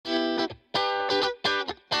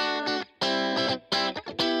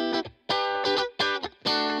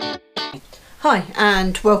Hi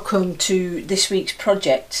and welcome to this week's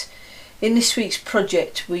project. In this week's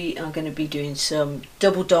project we are going to be doing some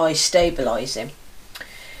double dye stabilising.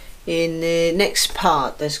 In the next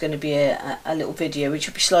part there's going to be a little video which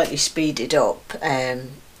will be slightly speeded up,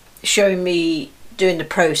 showing me doing the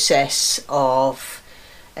process of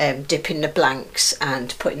dipping the blanks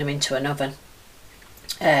and putting them into an oven.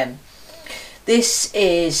 This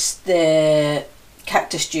is the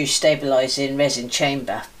Cactus Juice Stabilising Resin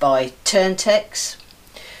Chamber by Turntex,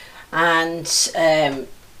 and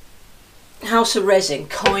House of Resin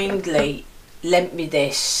kindly lent me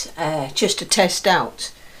this just to test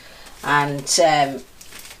out, and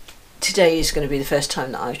today is going to be the first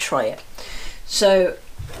time that I try it. So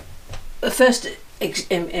the first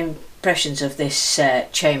impressions of this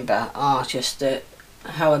chamber are just that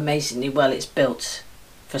how amazingly well it's built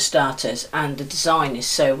for starters, and the design is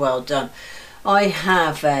so well done. I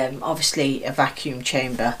have obviously a vacuum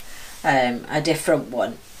chamber, a different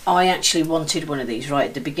one. I actually wanted one of these right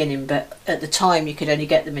at the beginning, but at the time you could only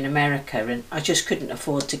get them in America and I just couldn't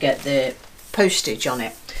afford to get the postage on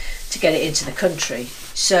it to get it into the country.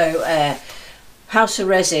 So House of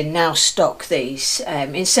Resin now stock these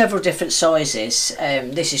in several different sizes.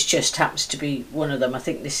 This is just happens to be one of them. I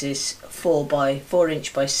think this is 4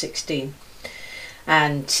 inch by 16,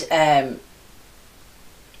 and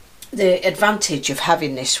the advantage of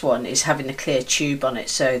having this one is having a clear tube on it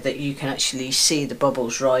so that you can actually see the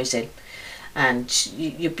bubbles rising, and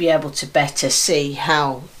you'll be able to better see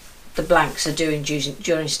how the blanks are doing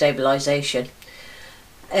during stabilisation.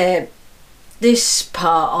 This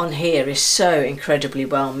part on here is so incredibly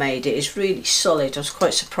well made. It is really solid. I was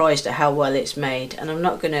quite surprised at how well it's made, and I'm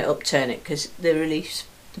not going to upturn it because they release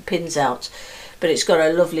the pins out, but it's got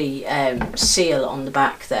a lovely seal on the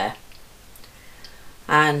back there.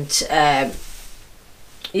 And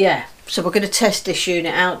yeah, so we're going to test this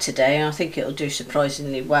unit out today, and I think it'll do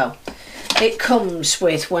surprisingly well. It comes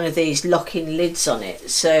with one of these locking lids on it,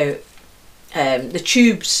 so the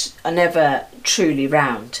tubes are never truly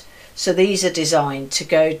round, so these are designed to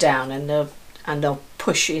go down and they'll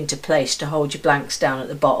push into place to hold your blanks down at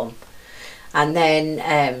the bottom, and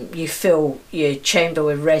then you fill your chamber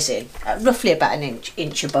with resin at roughly about an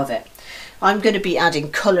inch above it. I'm going to be adding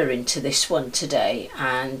colour into this one today,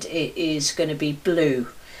 and it is going to be blue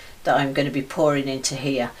that I'm going to be pouring into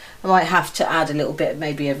here. I might have to add a little bit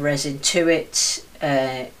maybe of resin to it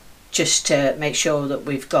just to make sure that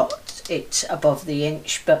we've got it above the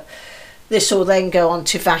inch, but this will then go on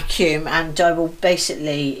to vacuum, and I will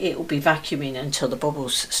basically, it will be vacuuming until the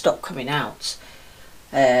bubbles stop coming out.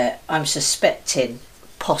 I'm suspecting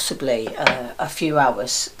possibly a few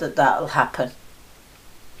hours that will happen.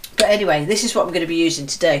 But anyway, this is what I'm going to be using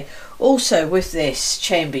today. Also with this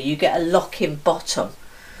chamber you get a lock-in bottom.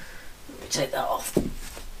 Let me take that off.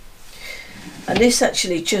 And this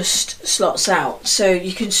actually just slots out, so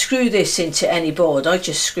you can screw this into any board. I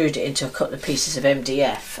just screwed it into a couple of pieces of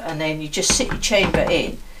MDF, and then you just sit your chamber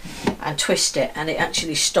in and twist it, and it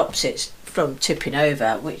actually stops it from tipping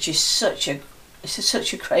over, which is such a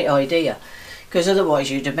great idea, because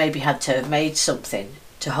otherwise you'd have maybe had to have made something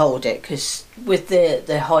to hold it, because with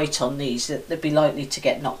the height on these they'd be likely to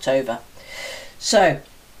get knocked over. So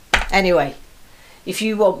anyway, if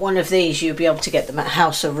you want one of these you'll be able to get them at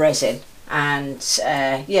House of Resin, and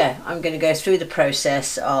yeah, I'm going to go through the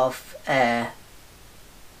process of the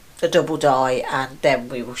double dye, and then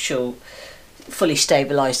we will fully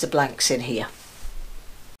stabilise the blanks in here.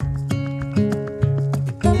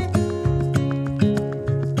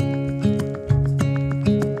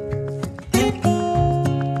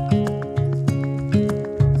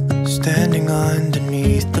 Standing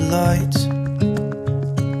underneath the lights,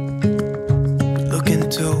 we look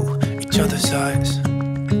into each other's eyes.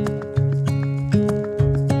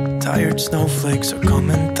 Tired snowflakes are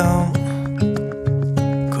coming down,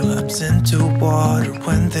 collapse into water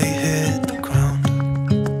when they hit the ground.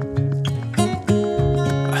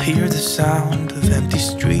 I hear the sound of empty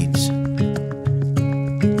streets, and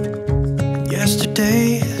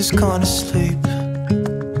yesterday has gone to sleep.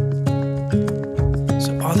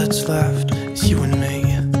 All that's left is you and me.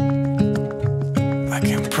 I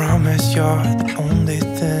can't promise you're the only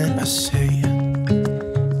thing I see.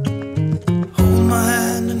 Hold my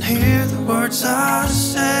hand and hear the words I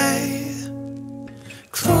say.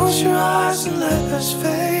 Close your eyes and let us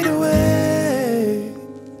fade away.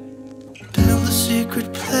 Build a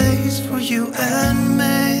secret place for you and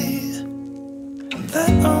me, and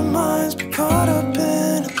let our minds be caught up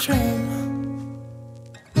in a dream.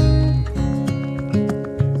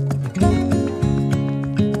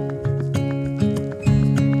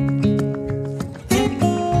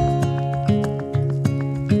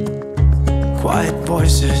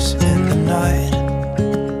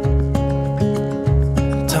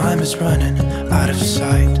 of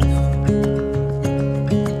sight.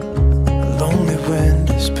 A lonely wind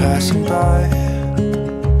is passing by,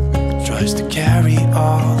 tries to carry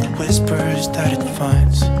all the whispers that it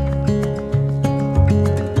finds.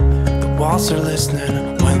 The walls are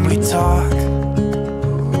listening when we talk,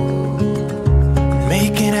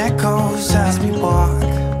 making echoes as we walk.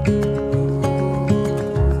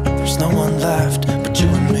 There's no one left but you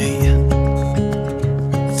and me.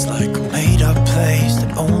 It's like a made-up place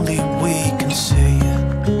that only we can see.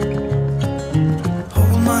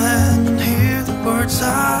 Hold my hand and hear the words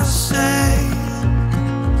I say.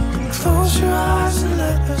 Close your eyes and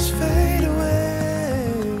let us fade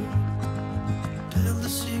away. Tell the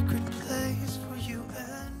secret place for you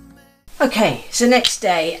and me. Okay, so next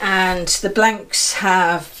day, and the blanks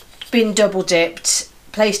have been double dipped,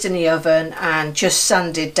 placed in the oven and just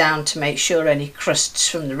sanded down to make sure any crusts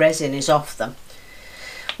from the resin is off them.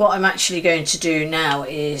 What I'm actually going to do now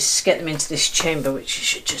is get them into this chamber, which you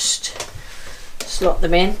should just slot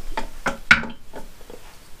them in.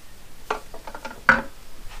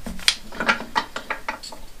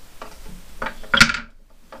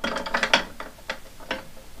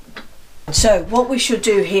 So what we should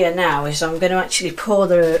do here now is I'm going to actually pour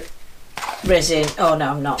the resin, oh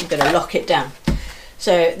no I'm not, I'm going to lock it down.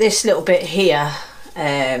 So this little bit here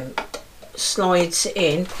slides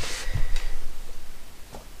in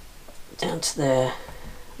down to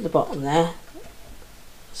the bottom there.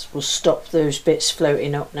 So we'll stop those bits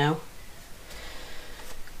floating up now,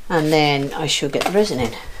 and then I shall get the resin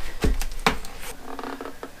in.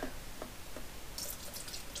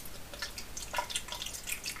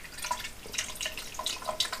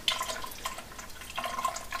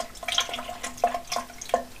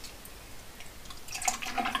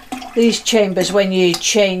 These chambers, when you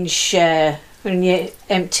when you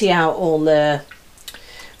empty out all the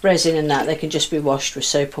resin and that, they can just be washed with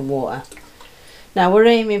soap and water. Now we're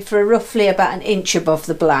aiming for roughly about an inch above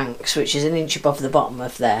the blanks, which is an inch above the bottom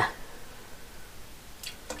of there.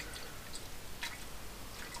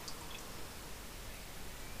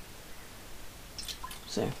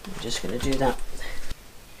 So I'm just going to do that.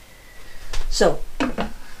 So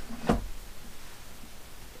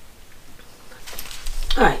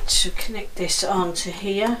right, so connect this onto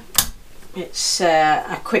here. It's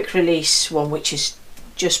a quick release one, which is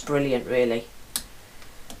just brilliant really.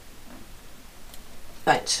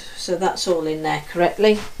 Right, so that's all in there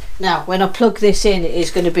correctly. Now when I plug this in, it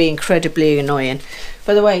is going to be incredibly annoying.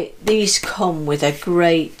 By the way, these come with a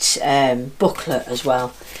great booklet as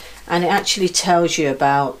well, and it actually tells you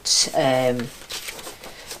about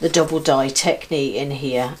the double dye technique in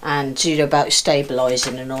here, and you know about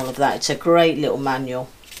stabilising and all of that. It's a great little manual.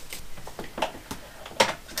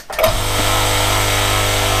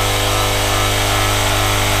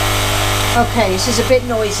 Okay, this is a bit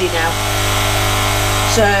noisy now.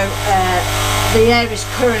 So the air is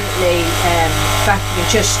currently vacuuming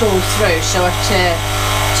just all through, so I have to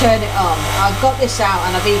turn it on. I've got this out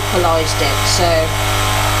and I've equalised it, so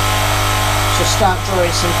just start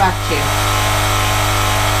drawing some vacuum.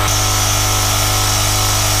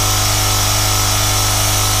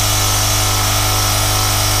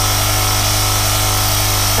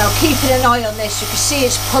 Now keeping an eye on this, you can see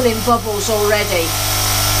it's pulling bubbles already.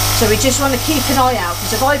 So we just want to keep an eye out,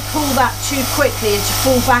 because if I pull that too quickly into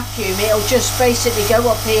full vacuum, it'll just basically go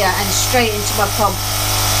up here and straight into my pump.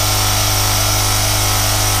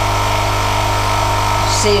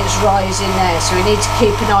 See, it's rising there, so we need to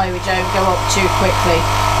keep an eye we don't go up too quickly.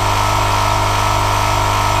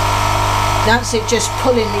 That's it, just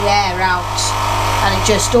pulling the air out, and it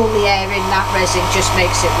just, all the air in that resin just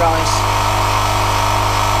makes it rise.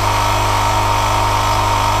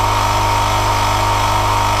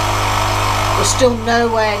 We're still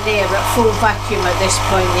nowhere near at full vacuum at this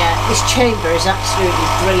point yet. This chamber is absolutely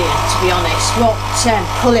brilliant, to be honest. What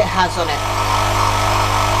pull it has on it.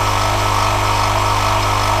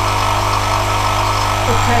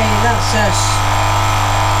 Okay, that's us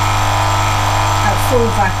at full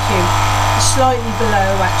vacuum. Slightly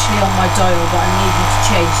below actually on my dial, but I'm needing to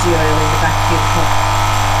change the oil in the vacuum pump.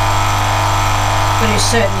 But it's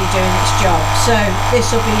certainly doing its job. So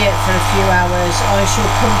this will be it for a few hours. I shall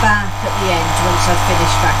come back at the end once I've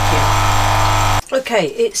finished vacuum. Okay,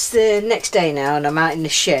 it's the next day now, and I'm out in the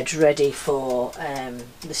shed ready for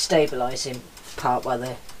the stabilising part while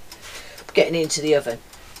they're getting into the oven.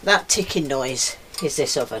 That ticking noise is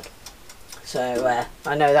this oven. So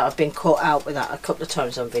I know that I've been caught out with that a couple of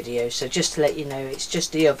times on video, so just to let you know, it's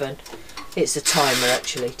just the oven, it's the timer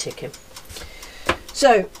actually ticking.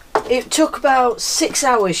 So it took about 6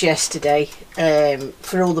 hours yesterday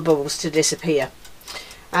for all the bubbles to disappear,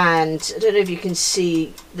 and I don't know if you can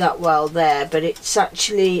see that well there, but it's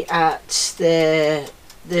actually at the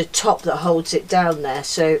top that holds it down there,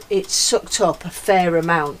 so it's sucked up a fair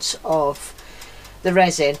amount of the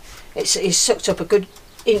resin. It's sucked up a good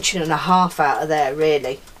 1.5 inches out of there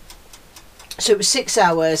really. So it was 6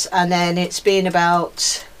 hours, and then it's been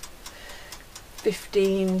about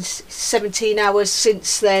 17 hours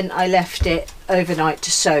since then I left it overnight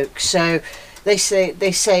to soak. So they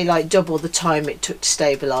say like double the time it took to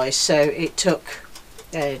stabilise. So it took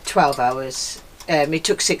 12 hours. It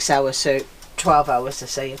took 6 hours, so 12 hours they're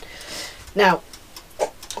saying. Now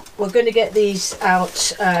we're going to get these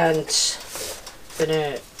out and going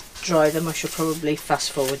to dry them. I should probably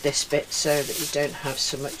fast forward this bit so that you don't have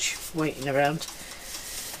so much waiting around.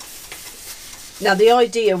 Now the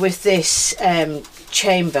idea with this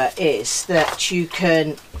chamber is that you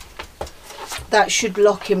can, that should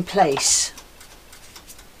lock in place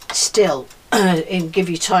still and give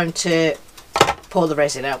you time to pour the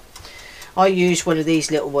resin out. I use one of these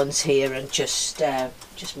little ones here and just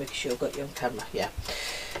make sure I've got you on camera, yeah,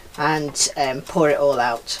 and pour it all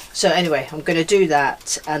out. So anyway, I'm going to do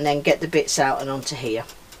that and then get the bits out and onto here.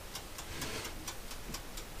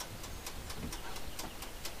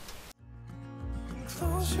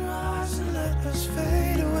 Close your eyes and let us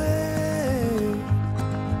fade away.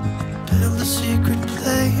 Build a secret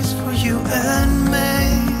place for you and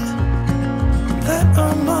me. Let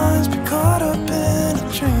our minds be caught up in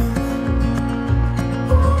a dream.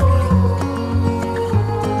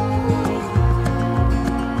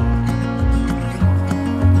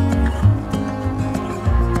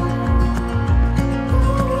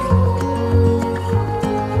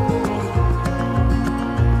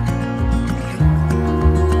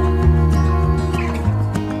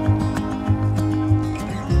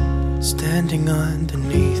 Standing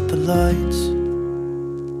underneath the lights,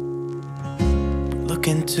 look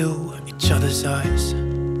into each other's eyes.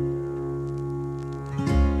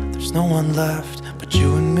 There's no one left but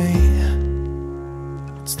you and me.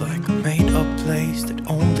 It's like a made-up place that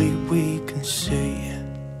only we can see.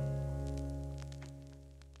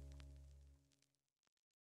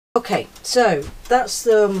 Okay, so that's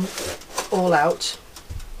them all out.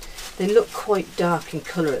 They look quite dark in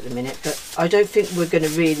colour at the minute, but I don't think we're going to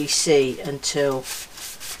really see until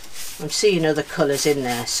I'm seeing other colours in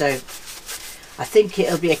there. So I think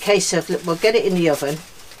it'll be a case of, we'll get it in the oven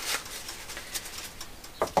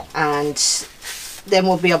and then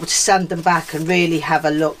we'll be able to sand them back and really have a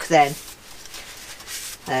look then.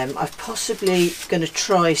 I'm possibly going to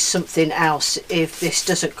try something else if this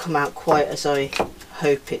doesn't come out quite as I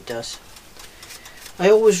hope it does. I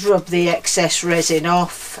always rub the excess resin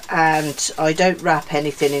off, and I don't wrap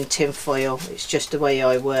anything in tin foil. It's just the way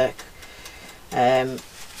I work. I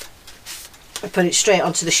put it straight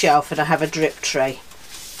onto the shelf and I have a drip tray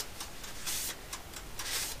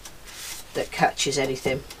that catches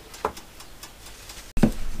anything.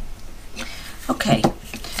 Okay,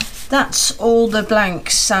 that's all the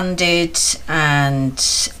blanks sanded and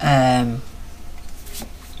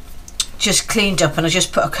just cleaned up, and I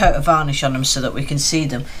just put a coat of varnish on them so that we can see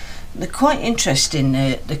them. They're quite interesting,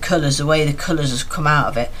 the colours, the way the colours have come out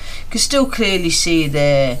of it. You can still clearly see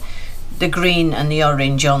the green and the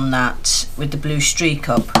orange on that with the blue streak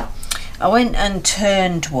up. I went and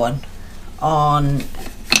turned one on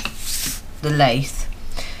the lathe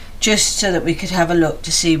just so that we could have a look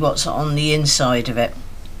to see what's on the inside of it.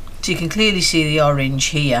 So you can clearly see the orange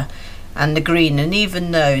here and the green, and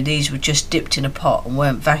even though these were just dipped in a pot and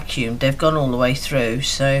weren't vacuumed, they've gone all the way through.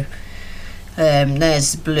 So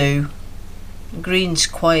there's the blue. The green's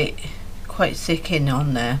quite thick in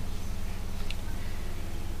on there.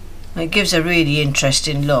 It gives a really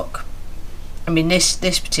interesting look. I mean, this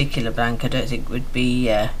particular blank I don't think would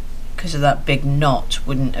be, because of that big knot,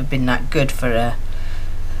 wouldn't have been that good for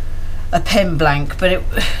a pen blank, but it,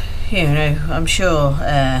 you know, I'm sure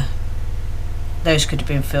those could have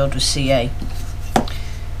been filled with CA.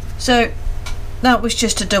 So that was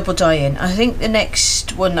just a double dye in. I think the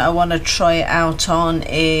next one that I want to try it out on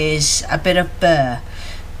is a bit of burr.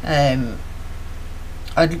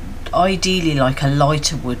 I'd ideally like a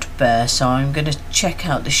lighter wood burr, so I'm going to check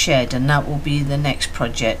out the shed and that will be the next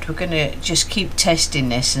project. We're going to just keep testing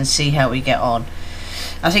this and see how we get on.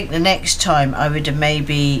 I think the next time I would have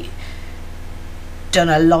maybe done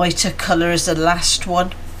a lighter colour as the last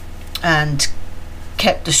one and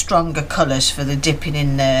kept the stronger colours for the dipping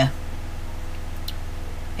in the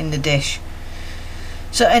dish.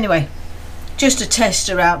 So anyway, just to test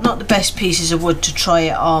her out. Not the best pieces of wood to try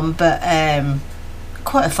it on, but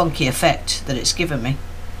quite a funky effect that it's given me.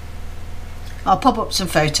 I'll pop up some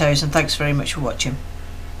photos, and thanks very much for watching.